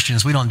is what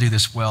Christians, we don't do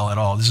this well at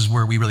all. This is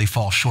where we really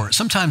fall short.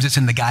 Sometimes it's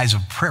in the guise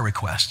of prayer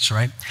requests,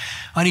 right?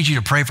 I need you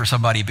to pray for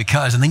somebody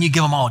because, and then you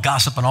give them all the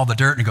gossip and all the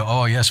dirt and go,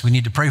 oh yes, we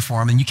need to pray for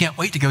them. And you can't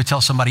wait to go tell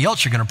somebody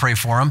else you're going to pray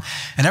for them.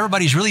 And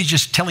everybody's really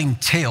just telling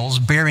tales,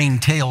 bearing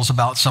tales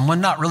about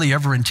someone, not really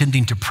ever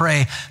intending to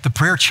pray. The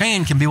prayer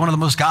chain can be one of the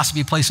most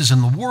gossipy places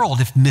in the world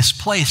if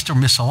misplaced or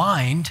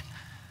misaligned.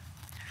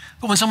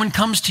 But when someone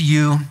comes to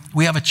you,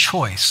 we have a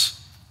choice.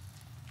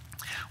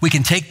 We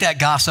can take that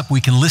gossip,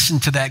 we can listen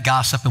to that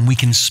gossip, and we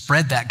can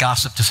spread that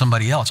gossip to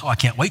somebody else. Oh, I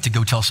can't wait to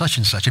go tell such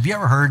and such. Have you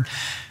ever heard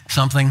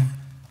something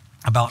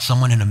about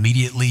someone and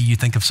immediately you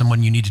think of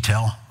someone you need to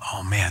tell?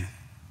 Oh man,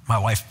 my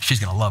wife, she's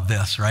gonna love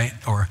this, right?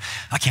 Or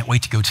I can't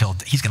wait to go tell,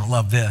 he's gonna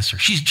love this, or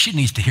she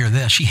needs to hear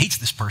this. She hates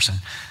this person.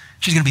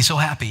 She's gonna be so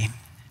happy.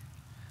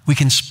 We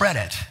can spread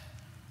it.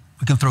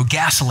 We can throw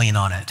gasoline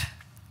on it.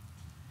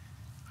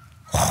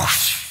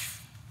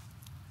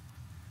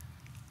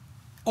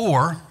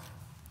 Or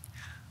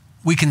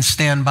we can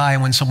stand by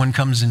when someone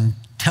comes and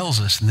tells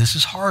us, and this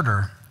is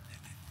harder,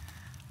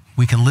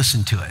 we can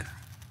listen to it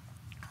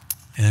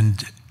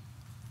and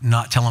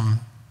not tell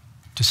them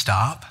to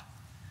stop,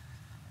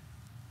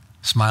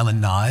 smile and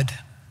nod,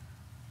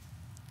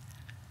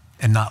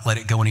 and not let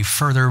it go any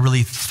further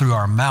really through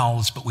our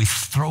mouths, but we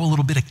throw a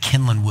little bit of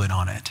kindling wood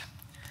on it.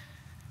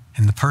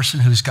 And the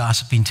person who's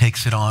gossiping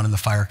takes it on and the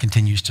fire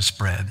continues to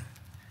spread.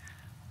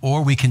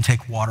 Or we can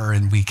take water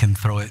and we can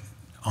throw it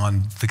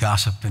on the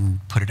gossip and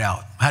put it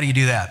out. How do you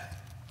do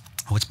that?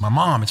 Oh, it's my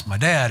mom, it's my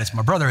dad, it's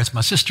my brother, it's my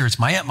sister, it's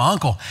my aunt, my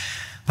uncle,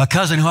 my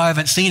cousin who I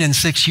haven't seen in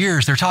 6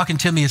 years. They're talking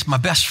to me. It's my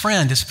best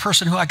friend. It's the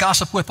person who I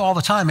gossip with all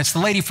the time. It's the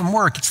lady from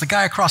work. It's the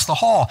guy across the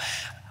hall.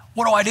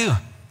 What do?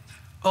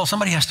 Well,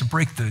 somebody has to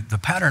break the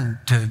pattern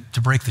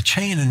to break the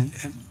chain, and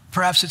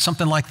perhaps it's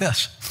something like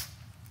this.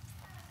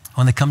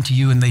 When they come to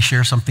you and they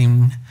share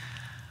something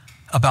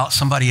about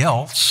somebody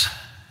else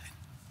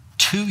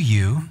to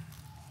you,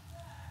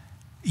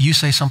 you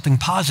say something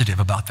positive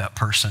about that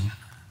person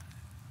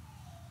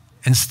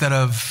instead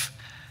of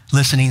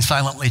listening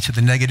silently to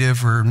the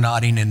negative or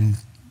nodding and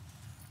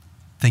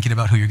thinking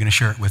about who you're going to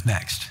share it with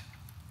next.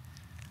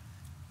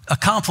 A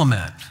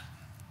compliment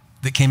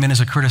that came in as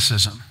a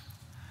criticism,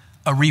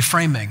 a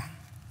reframing.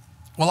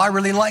 Well, I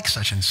really like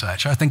such and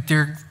such. I think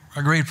they're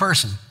a great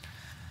person.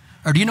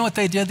 Or do you know what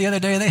they did the other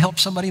day? They helped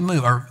somebody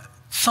move, or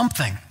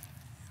something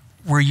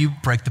where you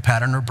break the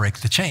pattern or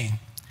break the chain.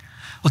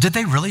 Well, did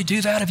they really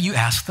do that? Have you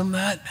asked them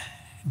that?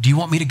 Do you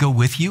want me to go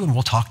with you and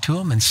we'll talk to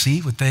them and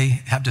see what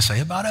they have to say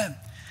about it?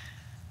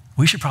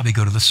 We should probably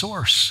go to the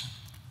source.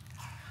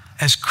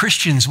 As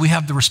Christians, we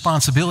have the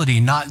responsibility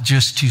not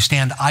just to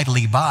stand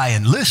idly by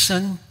and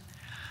listen,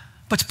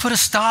 but to put a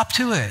stop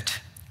to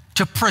it,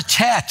 to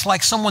protect,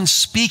 like someone's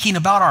speaking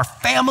about our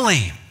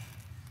family.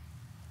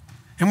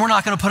 And we're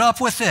not going to put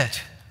up with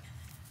it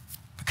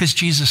because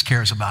Jesus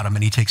cares about them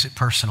and he takes it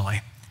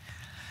personally.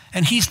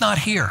 And he's not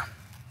here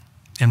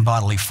in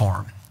bodily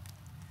form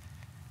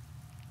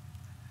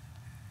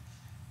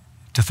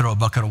to throw a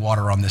bucket of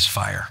water on this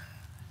fire.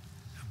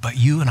 But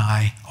you and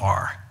I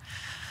are.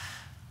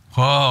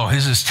 Whoa,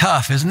 this is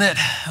tough, isn't it?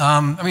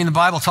 The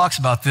Bible talks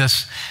about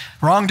this.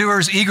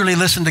 Wrongdoers eagerly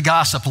listen to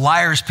gossip.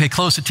 Liars pay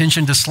close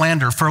attention to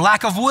slander. For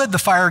lack of wood, the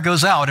fire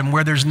goes out. And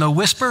where there's no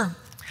whisper,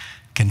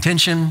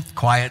 contention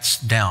quiets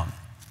down.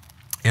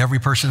 Every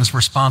person is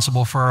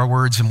responsible for our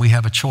words, and we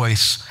have a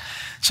choice.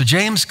 So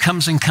James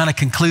comes and kind of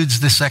concludes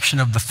this section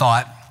of the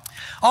thought.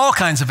 All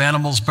kinds of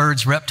animals,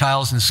 birds,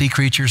 reptiles, and sea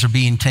creatures are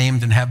being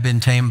tamed and have been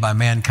tamed by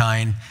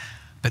mankind,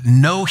 but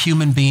no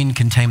human being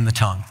can tame the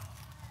tongue.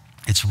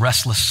 It's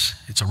restless.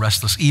 It's a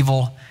restless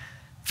evil,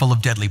 full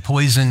of deadly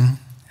poison,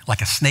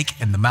 like a snake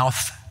in the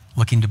mouth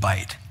looking to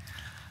bite.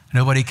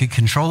 Nobody could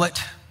control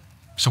it,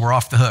 so we're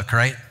off the hook,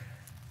 right?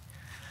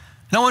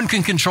 No one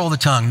can control the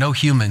tongue, no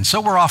human,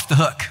 so we're off the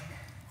hook.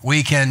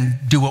 We can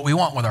do what we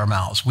want with our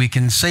mouths. We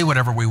can say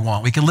whatever we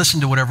want. We can listen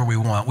to whatever we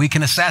want. We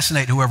can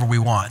assassinate whoever we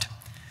want.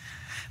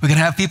 We can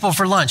have people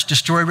for lunch,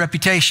 destroy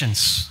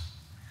reputations,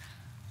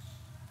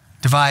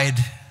 divide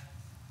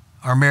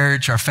our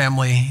marriage, our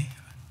family,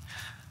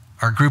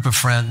 our group of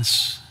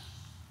friends,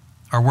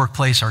 our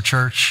workplace, our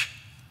church,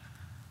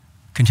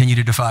 continue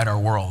to divide our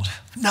world.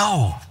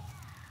 No.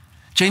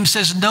 James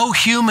says no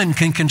human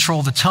can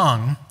control the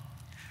tongue.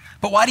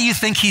 But why do you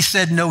think he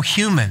said no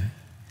human?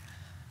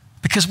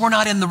 Because we're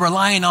not in the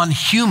relying on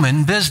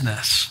human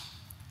business.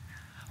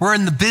 We're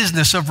in the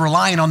business of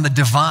relying on the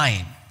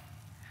divine,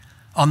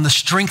 on the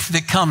strength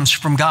that comes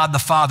from God the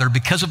Father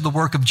because of the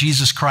work of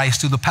Jesus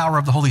Christ through the power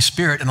of the Holy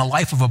Spirit in the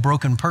life of a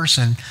broken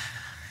person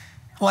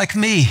like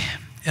me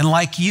and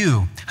like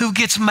you, who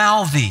gets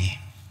mouthy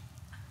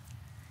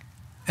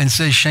and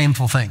says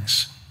shameful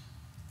things.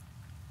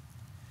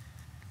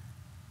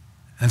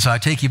 And so I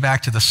take you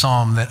back to the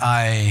psalm that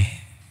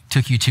I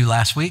took you to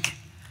last week,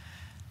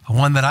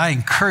 one that I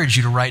encourage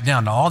you to write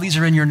down. Now, all these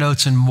are in your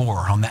notes and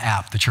more on the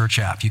app, the church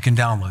app. You can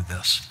download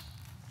this.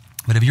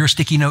 But if you're a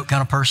sticky note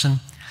kind of person,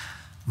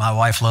 my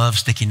wife loves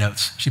sticky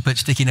notes. She puts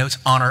sticky notes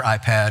on her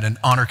iPad and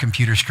on her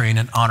computer screen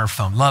and on her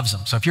phone, loves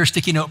them. So if you're a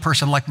sticky note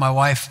person like my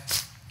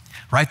wife,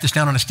 write this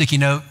down on a sticky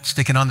note,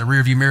 stick it on the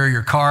rearview mirror of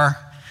your car,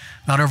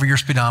 not over your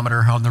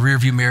speedometer, on the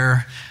rearview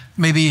mirror,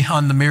 maybe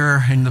on the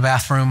mirror in the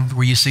bathroom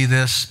where you see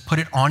this. Put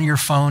it on your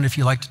phone if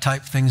you like to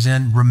type things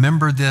in.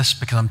 Remember this,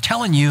 because I'm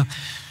telling you,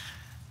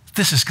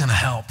 this is going to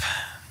help.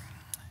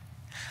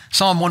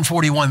 Psalm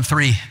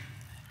 141:3.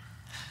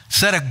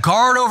 Set a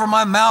guard over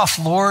my mouth,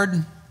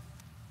 Lord.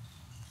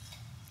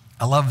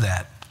 I love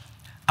that.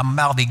 I'm a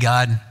mouthy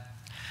God.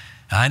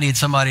 I need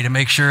somebody to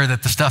make sure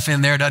that the stuff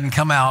in there doesn't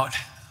come out.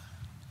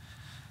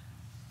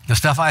 The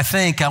stuff I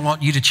think I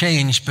want you to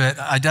change, but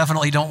I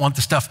definitely don't want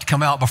the stuff to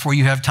come out before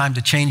you have time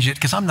to change it,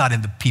 because I'm not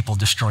in the people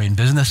destroying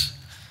business.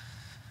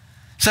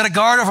 Set a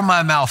guard over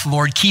my mouth,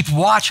 Lord. Keep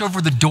watch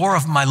over the door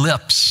of my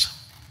lips.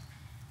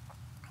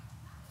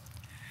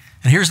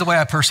 And here's the way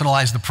I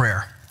personalize the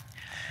prayer.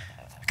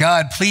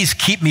 God, please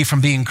keep me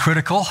from being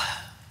critical.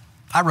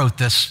 I wrote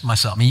this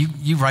myself.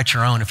 You write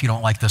your own if you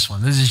don't like this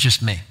one. This is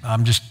just me.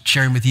 I'm just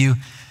sharing with you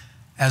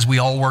as we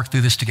all work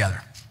through this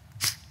together.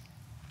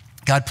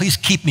 God, please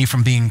keep me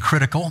from being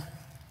critical,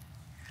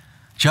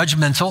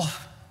 judgmental,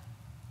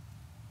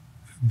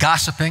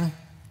 gossiping,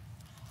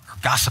 or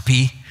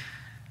gossipy,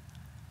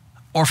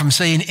 or from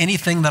saying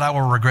anything that I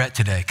will regret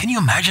today. Can you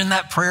imagine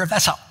that prayer?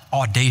 That's a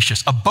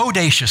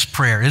bodacious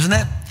prayer, isn't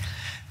it?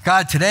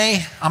 God,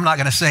 today, I'm not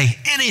going to say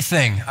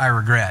anything I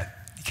regret.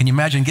 Can you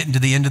imagine getting to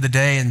the end of the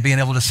day and being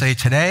able to say,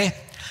 today,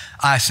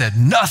 I said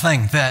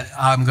nothing that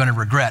I'm going to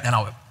regret. And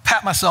I would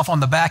pat myself on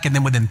the back, and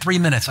then within 3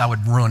 minutes, I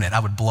would ruin it. I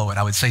would blow it.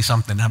 I would say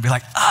something, and I'd be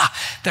like,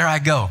 there I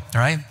go, all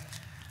right?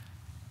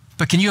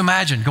 But can you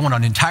imagine going on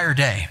an entire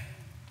day?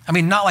 I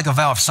mean, not like a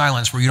vow of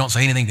silence where you don't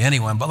say anything to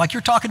anyone, but like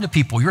you're talking to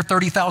people. Your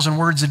 30,000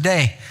 words a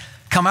day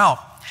come out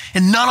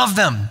And none of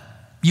them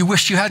you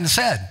wished you hadn't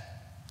said.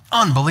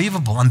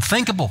 Unbelievable,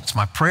 unthinkable. It's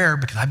my prayer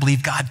because I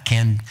believe God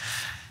can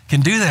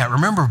do that.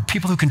 Remember,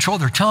 people who control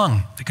their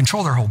tongue, they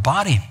control their whole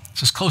body.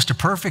 It's as close to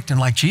perfect and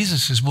like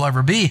Jesus as we'll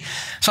ever be.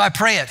 So I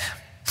pray it.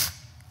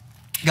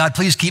 God,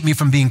 please keep me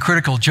from being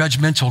critical,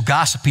 judgmental,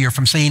 gossipy, or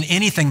from saying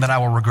anything that I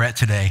will regret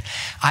today.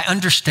 I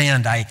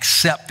understand, I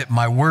accept that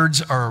my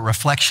words are a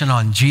reflection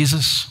on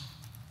Jesus,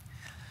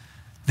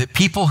 that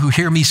people who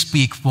hear me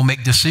speak will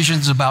make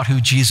decisions about who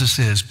Jesus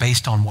is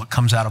based on what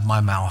comes out of my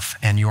mouth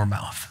and your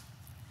mouth.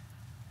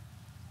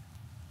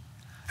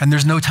 And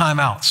there's no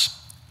timeouts.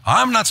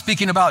 I'm not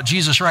speaking about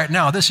Jesus right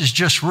now. This is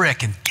just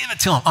Rick, and give it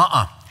to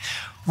him.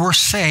 We're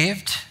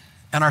saved,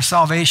 and our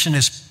salvation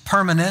is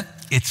permanent.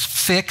 It's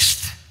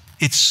fixed.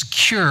 It's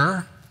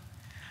secure.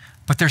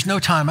 But there's no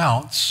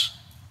timeouts.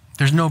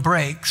 There's no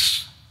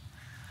breaks.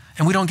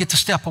 And we don't get to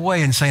step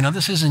away and say, no,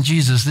 this isn't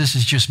Jesus. This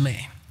is just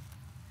me.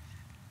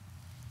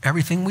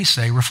 Everything we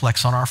say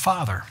reflects on our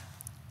Father.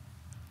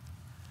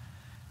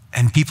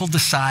 And people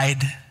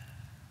decide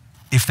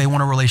if they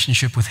want a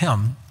relationship with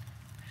him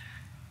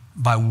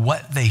by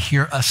what they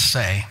hear us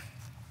say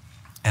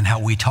and how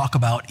we talk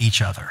about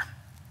each other.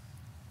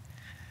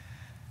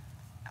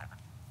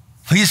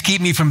 Please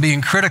keep me from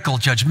being critical,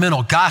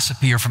 judgmental,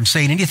 gossipy, or from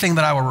saying anything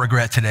that I will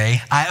regret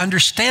today. I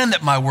understand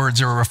that my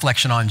words are a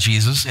reflection on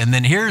Jesus. And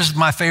then here's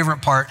my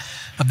favorite part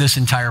of this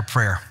entire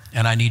prayer,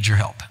 and I need your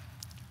help.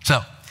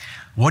 So,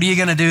 what are you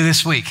going to do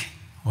this week?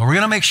 Well, we're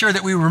going to make sure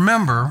that we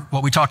remember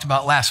what we talked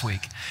about last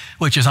week,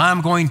 which is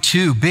I'm going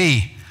to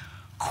be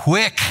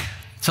quick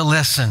to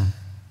listen,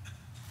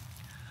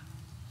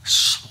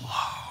 slow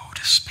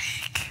to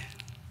speak,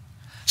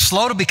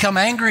 slow to become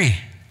angry,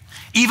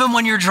 even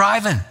when you're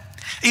driving,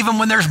 even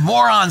when there's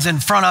morons in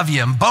front of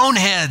you and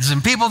boneheads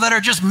and people that are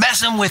just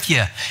messing with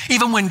you,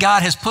 even when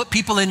God has put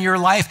people in your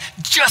life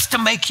just to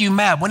make you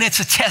mad, when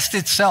it's a test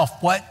itself,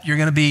 you're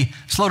going to be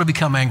slow to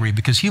become angry,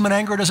 because human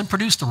anger doesn't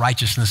produce the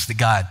righteousness that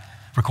God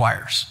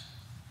requires.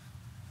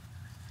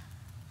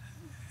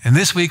 And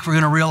this week we're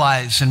going to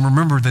realize and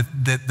remember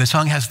that the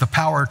tongue has the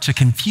power to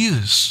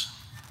confuse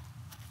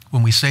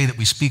when we say that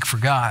we speak for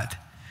God,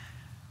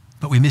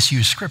 but we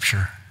misuse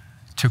Scripture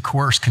to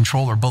coerce,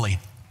 control, or bully.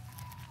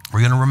 We're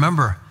going to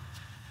remember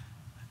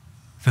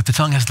that the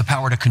tongue has the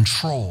power to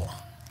control,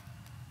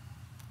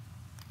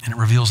 and it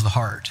reveals the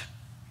heart.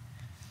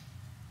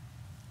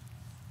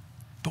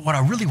 But what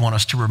I really want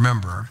us to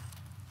remember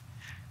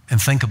and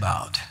think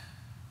about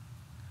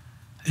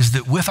is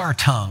that with our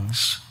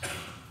tongues,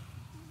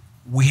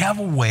 we have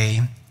a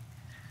way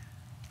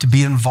to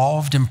be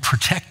involved in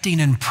protecting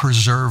and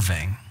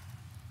preserving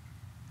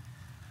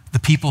the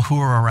people who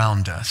are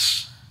around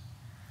us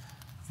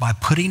by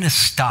putting a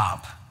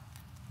stop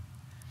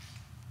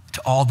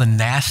to all the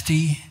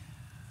nasty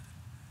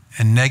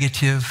and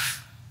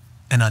negative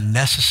and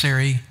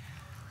unnecessary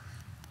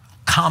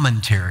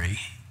commentary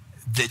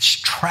that's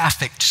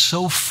trafficked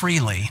so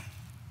freely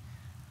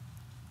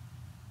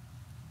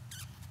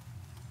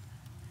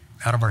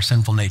out of our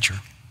sinful nature.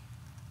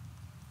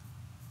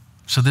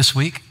 So this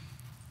week,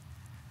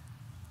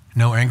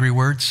 no angry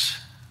words,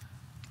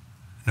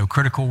 no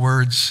critical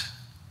words,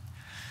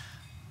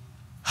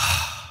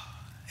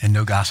 and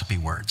no gossipy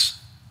words.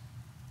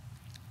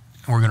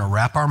 We're going to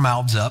wrap our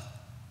mouths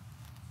up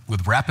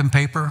with wrapping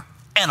paper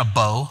and a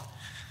bow,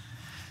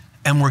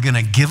 and we're going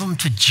to give them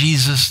to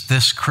Jesus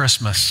this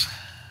Christmas.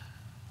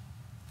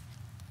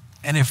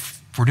 And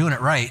if we're doing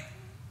it right,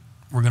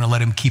 we're going to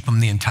let him keep them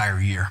the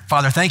entire year.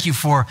 Father, thank you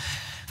for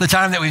the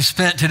time that we've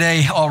spent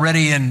today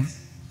already. And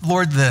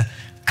Lord, the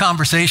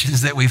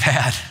conversations that we've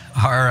had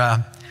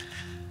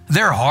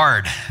they're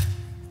hard.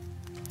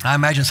 I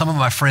imagine some of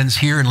my friends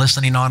here and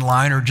listening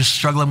online are just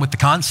struggling with the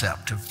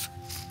concept of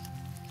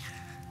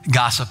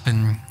gossip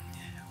and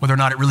whether or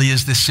not it really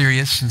is this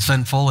serious and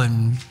sinful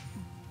and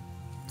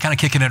kind of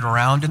kicking it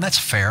around, and that's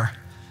fair.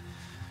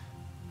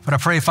 But I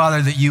pray,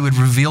 Father, that you would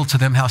reveal to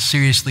them how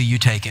seriously you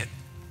take it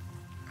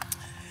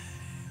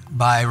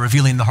by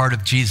revealing the heart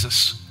of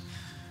Jesus.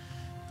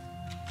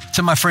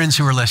 To my friends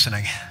who are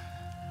listening,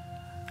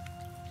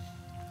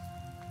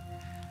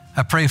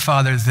 I pray,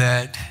 Father,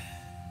 that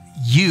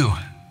you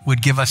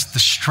would give us the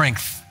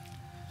strength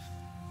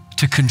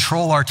to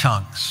control our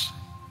tongues,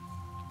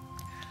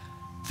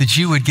 that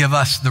you would give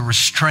us the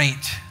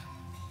restraint,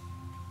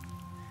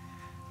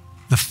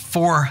 the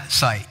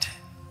foresight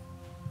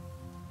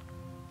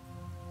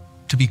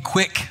to be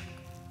quick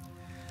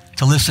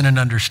to listen and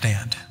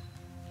understand,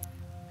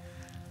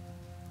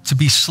 to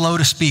be slow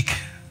to speak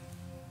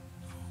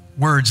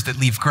words that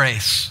leave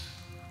grace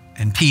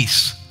and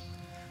peace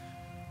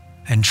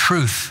and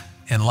truth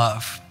and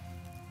love.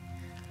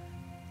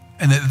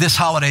 And that this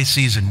holiday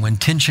season, when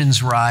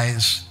tensions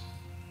rise,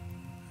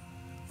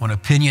 when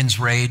opinions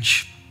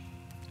rage,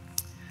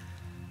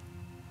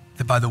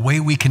 that by the way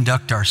we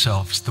conduct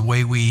ourselves, the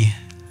way we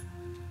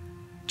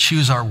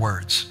choose our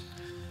words,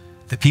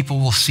 that people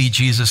will see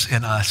Jesus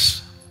in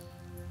us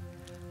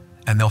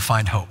and they'll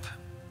find hope.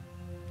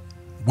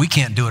 We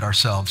can't do it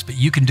ourselves, but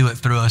you can do it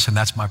through us, and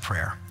that's my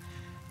prayer.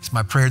 It's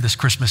my prayer this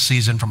Christmas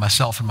season for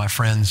myself and my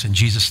friends. In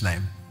Jesus'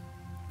 name,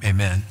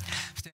 amen.